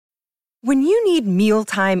When you need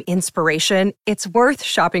mealtime inspiration, it's worth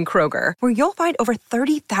shopping Kroger, where you'll find over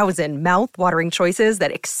 30,000 mouth-watering choices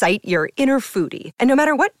that excite your inner foodie. And no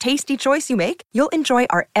matter what tasty choice you make, you'll enjoy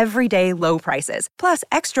our everyday low prices, plus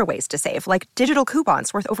extra ways to save, like digital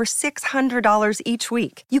coupons worth over $600 each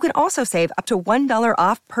week. You can also save up to $1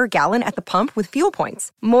 off per gallon at the pump with fuel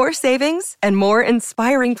points. More savings and more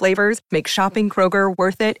inspiring flavors make shopping Kroger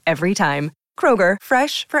worth it every time. Kroger,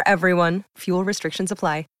 fresh for everyone. Fuel restrictions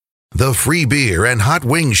apply. The Free Beer and Hot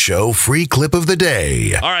Wings Show free clip of the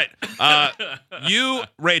day. All right. You,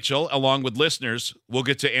 Rachel, along with listeners, will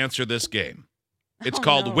get to answer this game. It's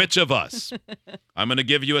called Which of Us? I'm going to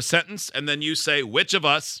give you a sentence, and then you say which of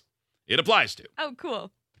us it applies to. Oh, cool.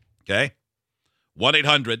 Okay?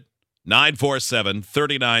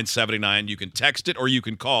 1-800-947-3979. You can text it or you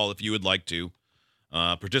can call if you would like to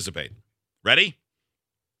participate. Ready?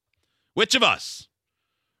 Which of us?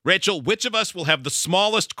 Rachel, which of us will have the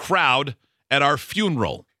smallest crowd at our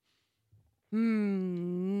funeral?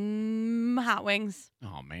 Hot Wings.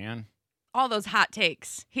 Oh, man. All those hot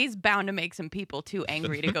takes. He's bound to make some people too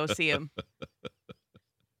angry to go see him.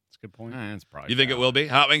 That's a good point. That's probably You think it will be?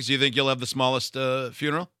 Hot Wings, do you think you'll have the smallest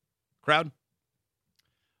funeral crowd?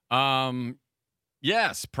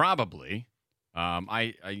 Yes, probably.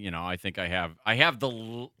 I think I have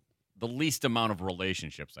the least amount of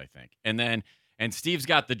relationships, I think. And Steve's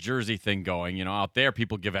got the Jersey thing going. You know, out there,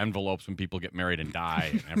 people give envelopes when people get married and die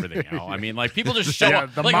and everything. You know? I mean, like, people just show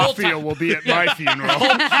up. The like, mafia will be at my funeral.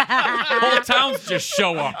 Whole towns just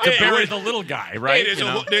show up to bury the little guy, right?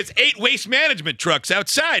 Hey, there's 8 waste management trucks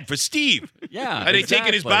outside for Steve. Yeah. Are they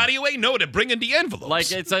taking his body away? No, they're bringing the envelopes.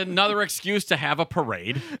 Like, it's another excuse to have a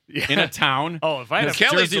parade in a town. Oh, if I had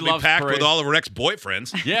Kelly's Jersey will be loves packed parades. with all of her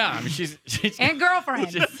ex-boyfriends. Yeah, I mean, she's And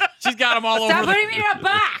girlfriends. she's got them all Stop over. putting me in a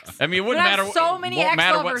box. I mean, it wouldn't We have matter. so many won't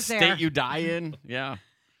matter what ex-lovers state there. you die in. Yeah.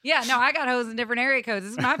 Yeah, no, I got hoes in different area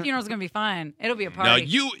codes. My funeral's going to be fun. It'll be a party. Now,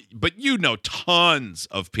 you know tons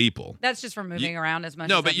of people. That's just from moving around as much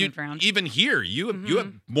No, as but I've moved around. even here, you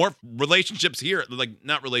have more relationships here, like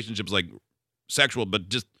not relationships like sexual, but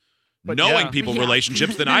just knowing people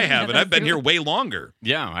relationships than I have, and I've been here way longer.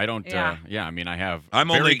 Yeah, I don't. Yeah. I mean, I have I'm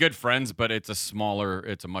very only- good friends, but it's a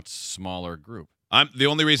much smaller group. The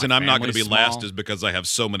only reason My I'm not going to be family's last small. is because I have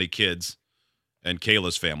so many kids, and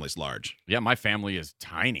Kayla's family's large. Yeah, my family is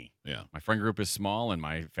tiny. Yeah. My friend group is small, and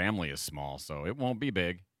my family is small, so it won't be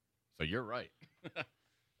big. So you're right.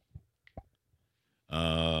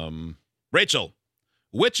 Rachel,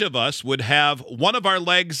 which of us would have one of our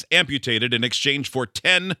legs amputated in exchange for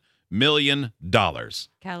 $10 million?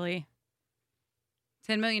 Kelly.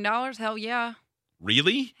 $10 million? Hell yeah.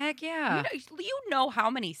 Really? Heck yeah. You know how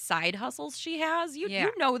many side hustles she has.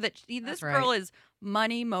 You know that this That's girl right. is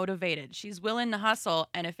money motivated. She's willing to hustle,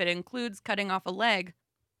 and if it includes cutting off a leg,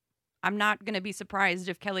 I'm not going to be surprised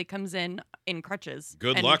if Kelly comes in crutches.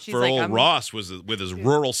 Good and luck she's for like, old I'm- Ross with his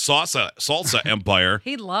rural salsa empire.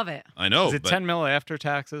 He'd love it. I know. Is it but 10 mil after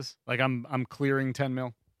taxes? Like I'm clearing 10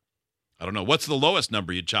 mil. I don't know. What's the lowest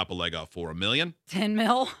number you'd chop a leg off for? $1 million? 10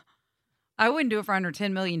 mil? I wouldn't do it for under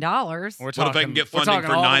 $10 million. We're What if I can talking- get we're funding talking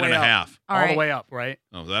for all the nine way and a up. half? All All right. the way up, right?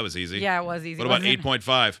 Oh, that was easy. Yeah, it was easy. What about wasn't it?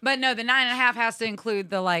 8.5? But no, the 9.5 has to include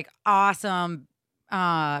the like awesome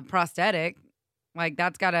prosthetic. Like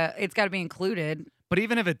it's gotta be included. But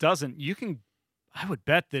even if it doesn't, I would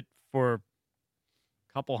bet that for a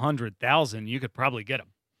couple $100,000, you could probably get a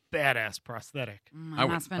badass prosthetic. I'm I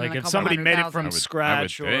would- not spending Like a if couple somebody made it $100,000. from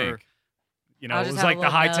scratch, I would or think. you know, I'll it just was have like a the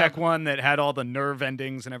little high tech nub. one that had all the nerve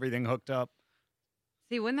endings and everything hooked up.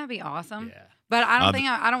 See, wouldn't that be awesome? Yeah. But I don't think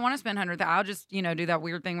I don't want to spend $100,000. I'll just do that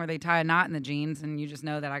weird thing where they tie a knot in the jeans and you just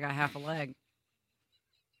know that I got half a leg.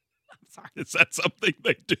 I'm sorry. Is that something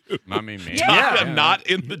they do? I mean, maybe. Tie a knot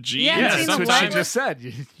in the jeans? Yeah, Yeah, seen that's the what she leg? just said.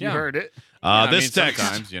 You Yeah. heard it. I This mean, text.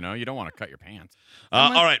 sometimes, you don't want to cut your pants.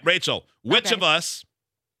 All right, Rachel. Which Okay. of us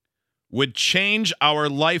would change our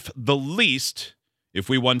life the least if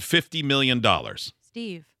we won $50 million?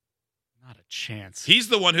 Steve. Not a chance. He's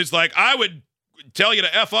the one who's like, I would tell you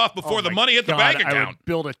to F off before Oh the my money hit the God, bank I account. would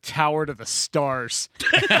build a tower to the stars.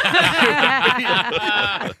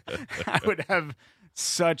 I would have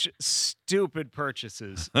such stupid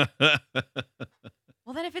purchases.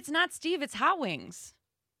 Well, then if it's not Steve, it's Hot Wings.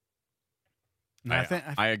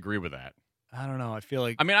 I agree with that. I don't know. I feel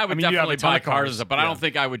like I mean, I would you have definitely a ton buy of cars, cars, but I yeah. don't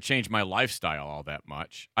think I would change my lifestyle all that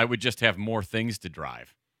much. I would just have more things to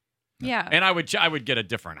drive. Yeah. And I would get a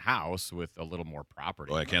different house with a little more property.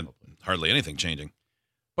 Boy, I can't. probably. Hardly anything changing.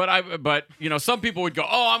 But some people would go,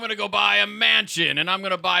 oh, I'm going to go buy a mansion and I'm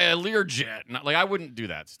going to buy a Learjet. And I wouldn't do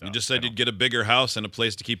that stuff. You just said you'd get a bigger house and a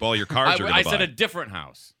place to keep all your cars you're going I to buy. said a different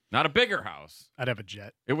house. Not a bigger house. I'd have a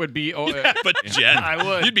jet. It would be. Oh, But jet, I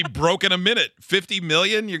would. You'd be broke in a minute. $50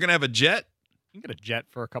 million. You're gonna have a jet. You can get a jet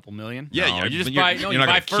for a couple million. Yeah, no, you just you're- buy. you're You not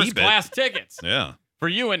buy gonna keep first it. class tickets Yeah. for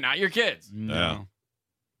you and not your kids. No. Yeah.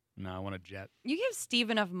 No, I want a jet. You give Steve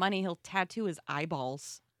enough money, he'll tattoo his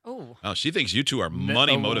eyeballs. Oh, Oh, she thinks you two are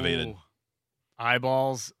money motivated. Oh,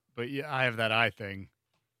 eyeballs, but yeah, I have that eye thing.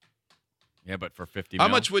 Yeah, but for 50. How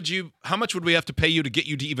mil? much would we have to pay you to get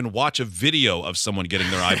you to even watch a video of someone getting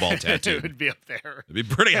their eyeball It tattooed? would be up there. It'd be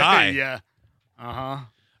pretty high. Yeah.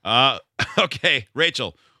 Uh-huh. Okay,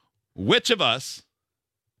 Rachel, which of us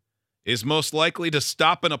is most likely to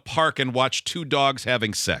stop in a park and watch two dogs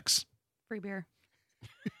having sex? Free beer.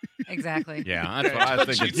 exactly. Yeah, that's what I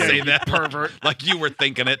think. You'd It's say that pervert. like you were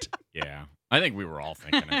thinking it. Yeah, I think we were all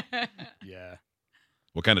thinking it. Yeah.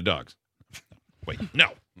 What kind of dogs? Wait, no.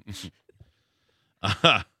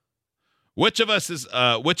 Which of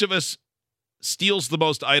us steals the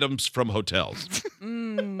most items from hotels?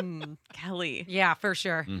 Kelly. Yeah, for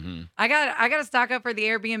sure. Mm-hmm. I got to stock up for the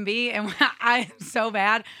Airbnb, and I'm so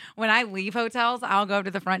bad. When I leave hotels, I'll go up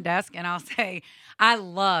to the front desk and I'll say, "I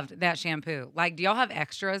loved that shampoo. Like, do y'all have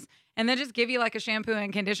extras?" And then just give you like a shampoo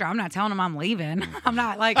and conditioner. I'm not telling them I'm leaving. I'm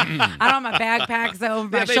not like I don't have my bag packed over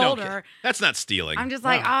my they don't shoulder. care. That's not stealing. I'm just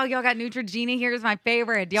like, oh, y'all got Neutrogena. Here's my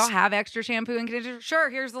favorite. Do y'all have extra shampoo and conditioner? Sure,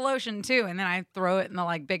 here's the lotion too. And then I throw it in the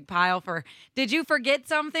like big pile for, did you forget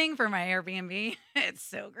something for my Airbnb? It's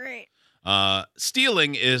so great.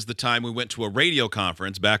 Stealing is the time we went to a radio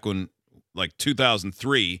conference back when, like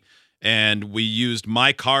 2003, and we used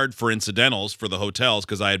my card for incidentals for the hotels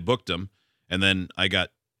because I had booked them, and then I got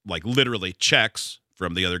like literally checks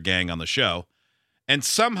from the other gang on the show, and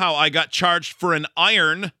somehow I got charged for an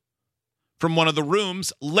iron from one of the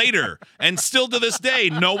rooms later, and still to this day,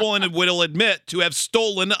 no one will admit to have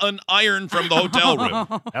stolen an iron from the hotel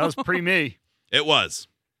room. That was pre-me. It was.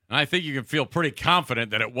 And I think you can feel pretty confident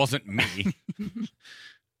that it wasn't me.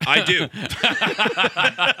 I do.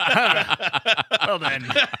 Well then.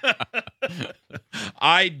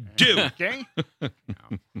 I do. Okay.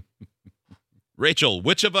 Rachel,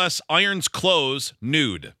 which of us irons clothes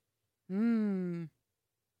nude? Free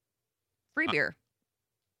beer.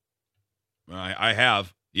 I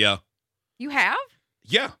have. Yeah. You have?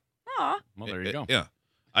 Yeah. Aw. Well, there you go. Yeah.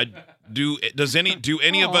 I do. Do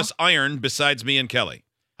any of Aw. us iron besides me and Kelly?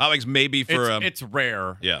 Alex, maybe for It's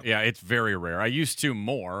rare. Yeah. Yeah, it's very rare. I used to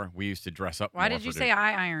more. We used to dress up Why more did you for say the-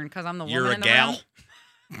 I iron? Because I'm the you're woman a in the gal.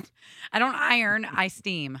 room? I don't iron. I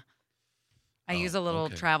steam. I Oh, use a little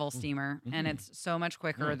okay. travel steamer, and it's so much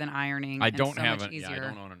quicker than ironing. I and don't so have much it. easier. Yeah, I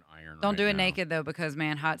don't own an iron. Don't right do it now. naked though, because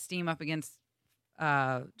man, hot steam up against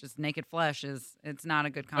just naked flesh it's not a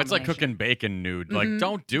good It's combination. like cooking bacon nude. Like, Mhm.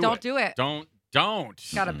 don't do it. Don't do it. Don't.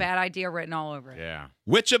 Got a bad idea written all over it. Yeah.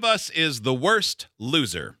 which of us is the worst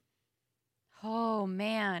loser? Oh,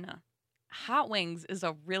 man. Hot Wings is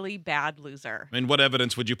a really bad loser. I mean, what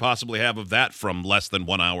evidence would you possibly have of that from less than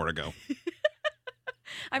 1 hour ago?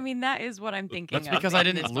 I mean, that is what I'm thinking That's of because I in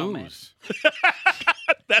didn't this moment. lose.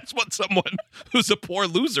 That's what someone who's a poor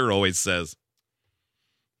loser always says.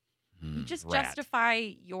 You just Rat. justify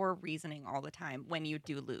your reasoning all the time when you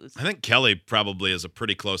do lose. I think Kelly probably is a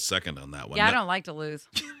pretty close second on that one. Yeah, I don't like to lose.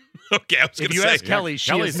 Okay, I was going If to you say. ask Kelly, she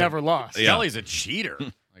Kelly's has a- never lost. Yeah. Kelly's a cheater.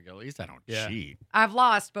 Like, at least I don't Yeah. cheat. I've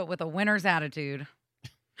lost, but with a winner's attitude.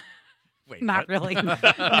 Wait, Not what? really.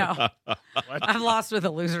 No. I've lost with a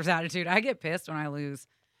loser's attitude. I get pissed when I lose,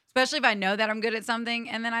 especially if I know that I'm good at something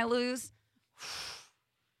and then I lose.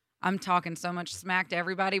 I'm talking so much smack to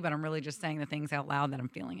everybody, but I'm really just saying the things out loud that I'm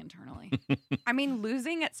feeling internally. I mean,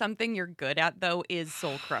 losing at something you're good at, though, is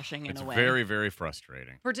soul crushing in It's a way. very, very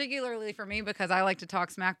frustrating. Particularly for me, because I like to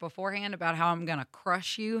talk smack beforehand about how I'm going to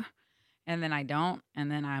crush you, and then I don't,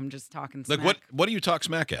 and then I'm just talking smack. Like, what do you talk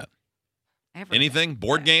smack at? Everything. Anything?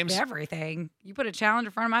 Board games? Everything. You put a challenge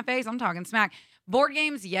in front of my face, I'm talking smack. Board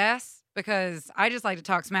games, yes, because I just like to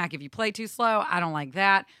talk smack. If you play too slow, I don't like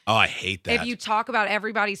that. Oh, I hate that. If you talk about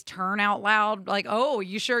everybody's turn out loud, like, oh,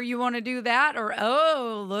 you sure you want to do that? Or,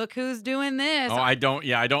 oh, look who's doing this. Oh, I don't.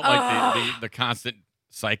 Yeah, I don't like the constant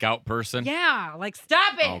psych out person. Yeah, like,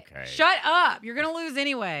 stop it. Okay. Shut up. You're going to lose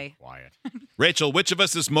anyway. Quiet. Rachel, which of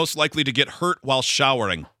us is most likely to get hurt while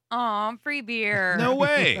showering? Aw, free beer. No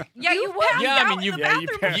way. Yeah, you passed Yeah, I out mean, you- in the yeah, you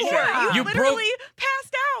bathroom passed before. out. You You broke- literally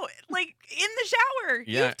passed out, like, in the shower.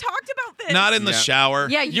 Yeah. You've talked about this. Not in the Yeah. shower.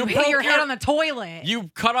 Yeah, you You hit broke your head your- on the toilet.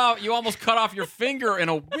 You almost cut off your finger in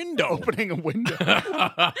a window. Opening a window.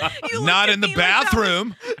 You looked Not at in the me like that was-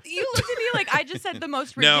 bathroom. You looked at me like I just said the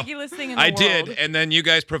most No, ridiculous thing in the I world. did. And then you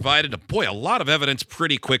guys provided, a lot of evidence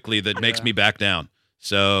pretty quickly that makes me back down.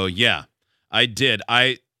 So, yeah, I did.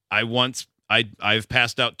 I I've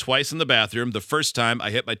passed out twice in the bathroom. The first time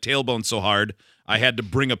I hit my tailbone so hard, I had to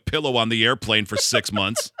bring a pillow on the airplane for 6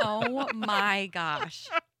 months. Oh my gosh.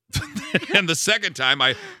 And the second time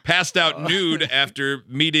I passed out nude after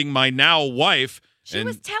meeting my now wife. She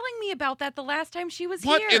was telling me about that the last time she was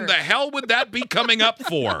What here. in the hell would that be coming up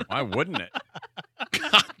for? Why wouldn't it?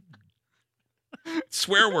 God.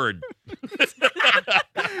 Swear word.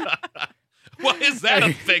 Why is that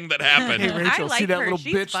a thing that happened? Hey, Rachel, I like see that her. little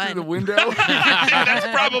She's bitch fun. through the window? That's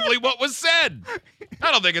probably what was said.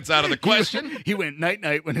 I don't think it's out of the question. He went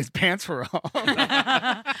night-night when his pants were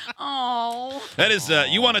on. Oh. That is,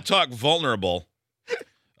 you want to talk vulnerable.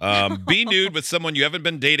 Be nude with someone you haven't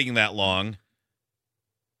been dating that long,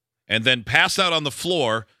 and then pass out on the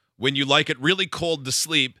floor when you like it really cold to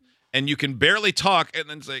sleep, and you can barely talk, and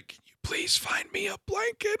then say, "Can you please find me a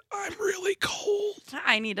blanket? I'm really cold."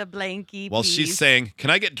 I need a blankie. Well, please. she's saying, "Can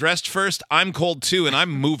I get dressed first? I'm cold too, and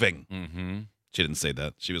I'm moving." Mm-hmm. She didn't say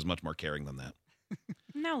that. She was much more caring than that.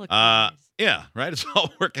 Now look. at this. Yeah, right? It's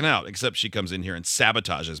all working out, except she comes in here and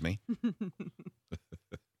sabotages me.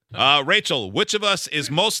 Rachel, which of us is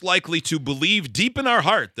most likely to believe deep in our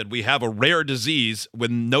heart that we have a rare disease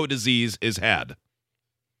when no disease is had?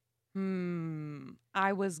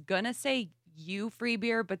 I was gonna say you, Free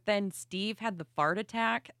Beer, but then Steve had the fart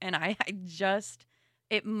attack, and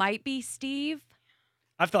it might be Steve.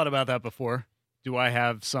 I've thought about that before. Do I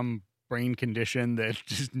have some brain condition that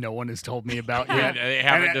just no one has told me about yet? They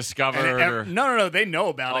haven't And- discovered. or... No, they know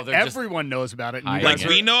about Oh, it. they're just Everyone knows about it. hiding Like it.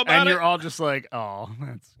 we know about and it? you're all just like, oh,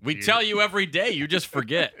 that's We weird. tell you every day. You just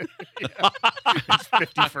forget. It's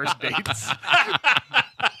 51st dates.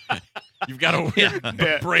 You've got a weird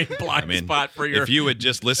Yeah. brain blind I mean, spot for your if you would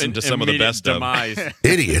just listen to some of the immediate best of demise.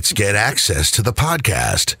 Idiots get access to the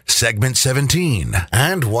podcast, segment 17,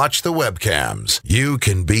 and watch the webcams. You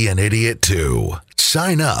can be an idiot too.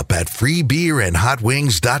 Sign up at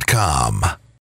freebeerandhotwings.com.